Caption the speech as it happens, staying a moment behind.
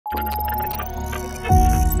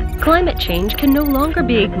Climate change can no longer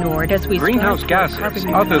be ignored as we Greenhouse gases,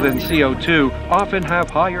 other than CO2, often have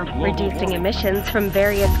higher global Reducing emissions from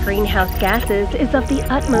various greenhouse gases is of the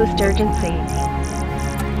utmost urgency.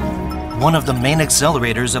 One of the main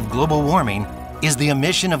accelerators of global warming is the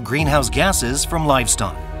emission of greenhouse gases from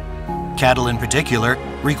livestock. Cattle in particular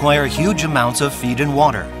require huge amounts of feed and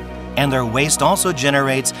water, and their waste also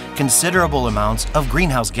generates considerable amounts of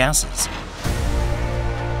greenhouse gases.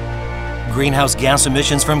 Greenhouse gas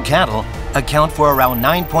emissions from cattle account for around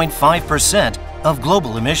 9.5% of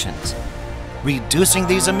global emissions. Reducing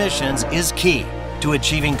these emissions is key to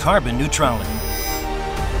achieving carbon neutrality.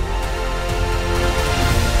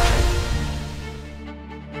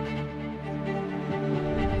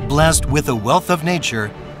 Blessed with the wealth of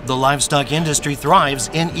nature, the livestock industry thrives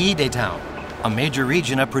in Iide Town, a major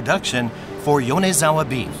region of production for Yonezawa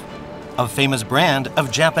beef, a famous brand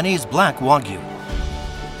of Japanese black Wagyu.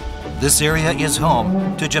 This area is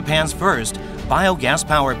home to Japan's first biogas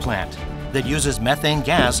power plant that uses methane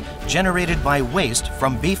gas generated by waste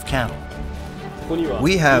from beef cattle.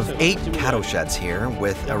 We have 8 cattle sheds here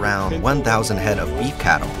with around 1,000 head of beef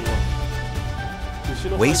cattle.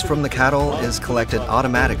 Waste from the cattle is collected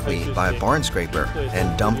automatically by a barn scraper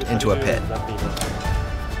and dumped into a pit.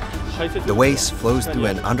 The waste flows through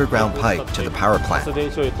an underground pipe to the power plant.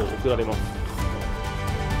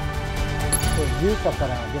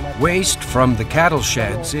 Waste from the cattle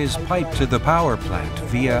sheds is piped to the power plant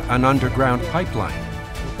via an underground pipeline.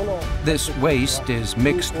 This waste is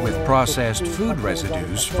mixed with processed food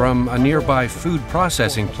residues from a nearby food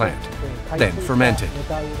processing plant, then fermented.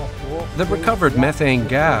 The recovered methane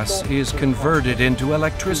gas is converted into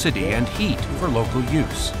electricity and heat for local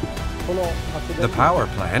use. The power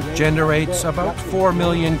plant generates about 4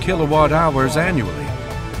 million kilowatt hours annually,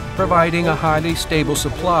 providing a highly stable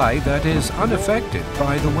supply that is unaffected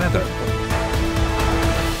by the weather.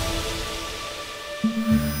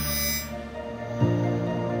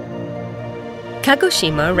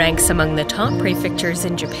 Kagoshima ranks among the top prefectures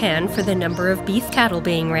in Japan for the number of beef cattle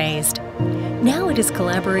being raised. Now it is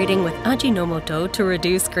collaborating with Ajinomoto to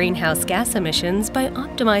reduce greenhouse gas emissions by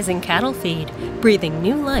optimizing cattle feed, breathing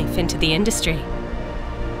new life into the industry.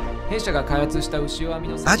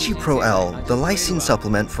 AjiPro-L, the lysine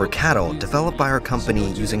supplement for cattle developed by our company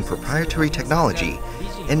using proprietary technology,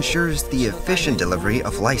 ensures the efficient delivery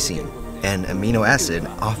of lysine, an amino acid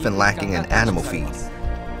often lacking in animal feed.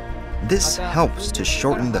 This helps to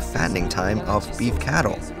shorten the fattening time of beef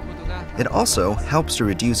cattle. It also helps to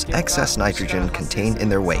reduce excess nitrogen contained in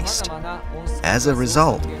their waste. As a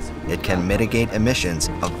result, it can mitigate emissions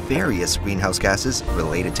of various greenhouse gases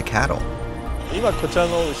related to cattle.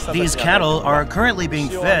 These cattle are currently being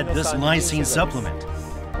fed this lysine supplement.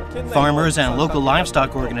 Farmers and local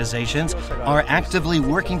livestock organizations are actively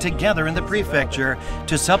working together in the prefecture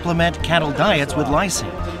to supplement cattle diets with lysine.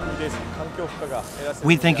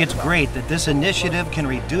 We think it's great that this initiative can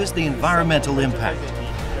reduce the environmental impact.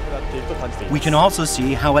 We can also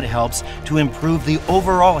see how it helps to improve the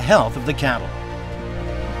overall health of the cattle.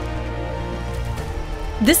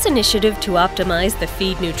 This initiative to optimize the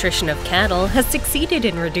feed nutrition of cattle has succeeded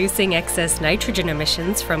in reducing excess nitrogen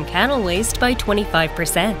emissions from cattle waste by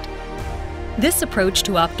 25%. This approach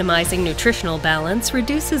to optimizing nutritional balance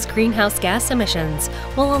reduces greenhouse gas emissions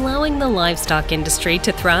while allowing the livestock industry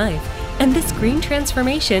to thrive, and this green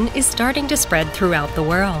transformation is starting to spread throughout the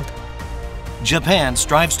world. Japan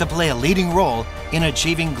strives to play a leading role in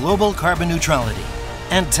achieving global carbon neutrality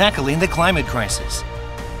and tackling the climate crisis.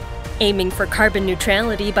 Aiming for carbon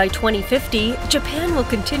neutrality by 2050, Japan will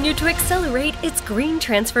continue to accelerate its green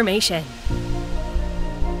transformation.